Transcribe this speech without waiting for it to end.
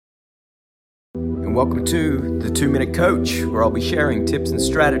and welcome to the 2-Minute Coach, where I'll be sharing tips and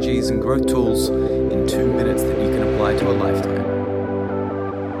strategies and growth tools in 2 minutes that you can apply to a lifetime.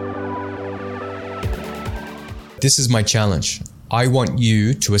 This is my challenge. I want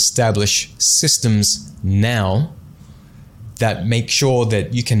you to establish systems now that make sure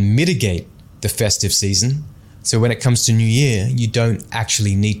that you can mitigate the festive season. So when it comes to New Year, you don't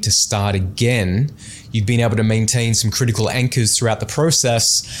actually need to start again. You've been able to maintain some critical anchors throughout the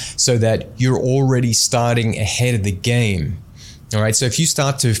process so that you're already starting ahead of the game. All right, so if you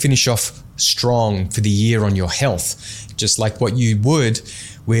start to finish off strong for the year on your health, just like what you would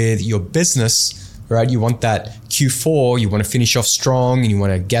with your business, right? You want that Q4, you want to finish off strong and you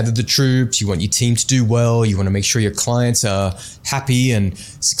want to gather the troops, you want your team to do well, you want to make sure your clients are happy and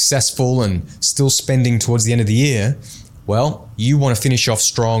successful and still spending towards the end of the year. Well, you want to finish off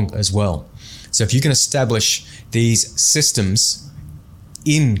strong as well. So if you can establish these systems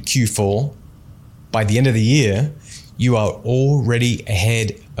in Q4, by the end of the year, you are already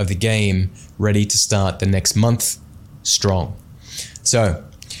ahead of the game, ready to start the next month strong. So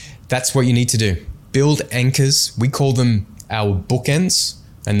that's what you need to do. Build anchors. We call them our bookends,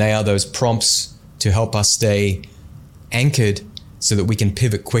 and they are those prompts to help us stay anchored so that we can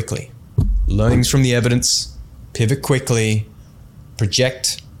pivot quickly. Learnings from the evidence, pivot quickly,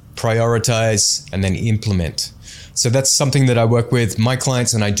 project, prioritize, and then implement. So that's something that I work with my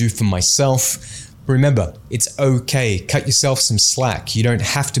clients and I do for myself. Remember, it's okay. Cut yourself some slack. You don't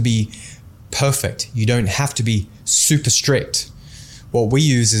have to be perfect. You don't have to be super strict. What we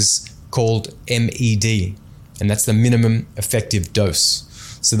use is called MED, and that's the minimum effective dose.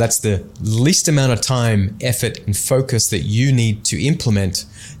 So that's the least amount of time, effort, and focus that you need to implement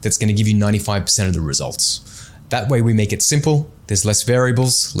that's going to give you 95% of the results. That way we make it simple. There's less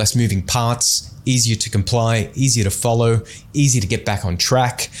variables, less moving parts, easier to comply, easier to follow, easy to get back on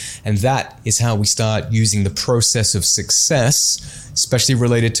track. And that is how we start using the process of success, especially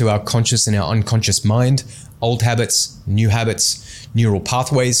related to our conscious and our unconscious mind, old habits, neural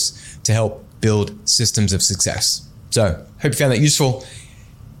pathways, to help build systems of success. So, hope you found that useful.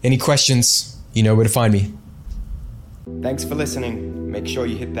 Any questions, you know where to find me. Thanks for listening. Make sure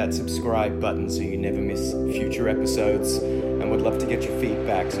you hit that subscribe button so you never miss future episodes, and would love to get your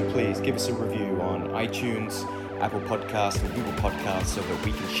feedback, so please give us a review on iTunes, Apple Podcasts, and Google Podcasts so that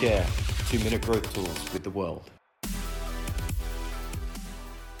we can share 2-minute growth tools with the world.